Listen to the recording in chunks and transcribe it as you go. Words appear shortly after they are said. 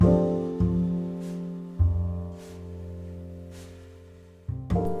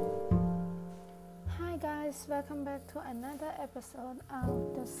welcome back to another episode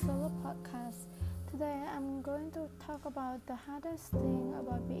of the Solo Podcast. Today I'm going to talk about the hardest thing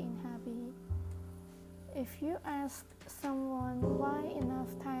about being happy. If you ask someone why enough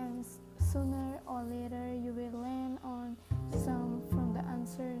times, sooner or later you will land on some from the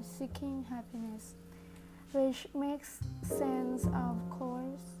answer seeking happiness, which makes sense of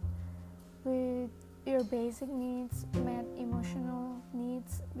course. With your basic needs met, emotional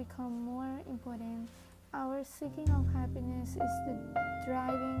needs become more important. Our seeking of happiness is the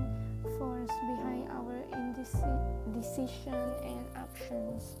driving force behind our indecision and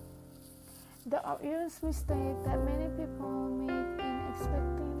actions. The obvious mistake that many people make in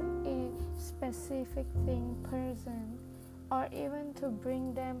expecting a specific thing, person, or even to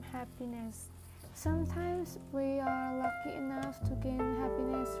bring them happiness. Sometimes we are lucky enough to gain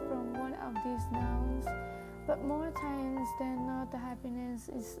happiness from one of these nouns, but more times than not the happiness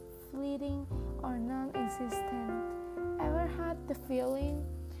is fleeting or non-existent. Ever had the feeling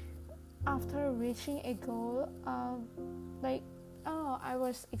after reaching a goal of I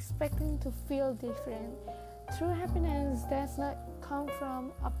was expecting to feel different? True happiness does not come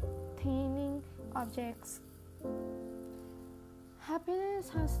from obtaining objects. Happiness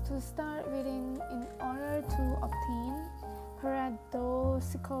has to start within in order to obtain.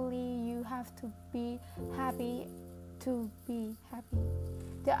 Paradoxically, you have to be happy to be happy.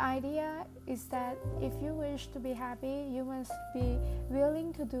 The idea is that if you wish to be happy, you must be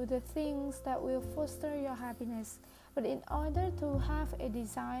willing to do the things that will foster your happiness. But in order to have a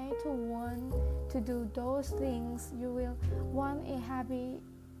desire to want to do those things, you will want a happy,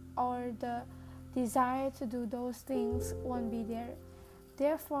 or the desire to do those things won't be there.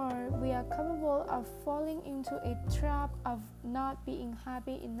 Therefore, we are capable of falling into a trap of not being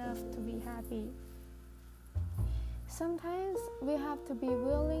happy enough to be happy. Sometimes we have to be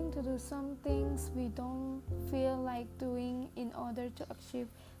willing to do some things we don't feel like doing in order to achieve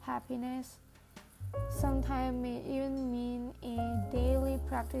happiness. Sometimes may even mean a daily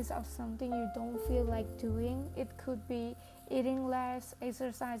practice of something you don't feel like doing. It could be eating less,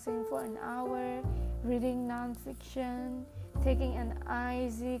 exercising for an hour, reading nonfiction, taking an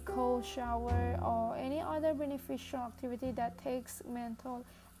icy cold shower, or any other beneficial activity that takes mental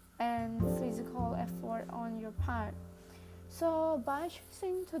and physical effort on your part. So by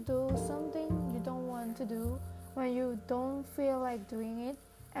choosing to do something you don't want to do when you don't feel like doing it,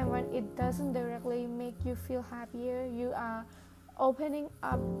 and when it doesn't directly make you feel happier, you are opening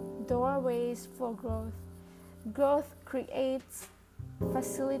up doorways for growth. Growth creates,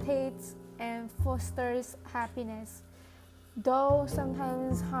 facilitates, and fosters happiness. Though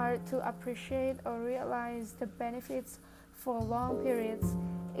sometimes hard to appreciate or realize the benefits for long periods,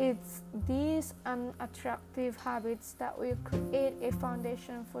 it's these unattractive habits that will create a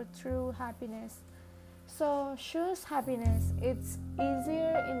foundation for true happiness. So choose happiness. It's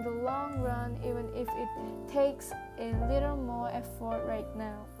easier in the long run, even if it takes a little more effort right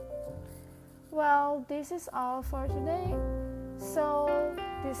now. Well, this is all for today. So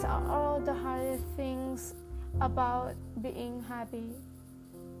these are all the hardest things about being happy.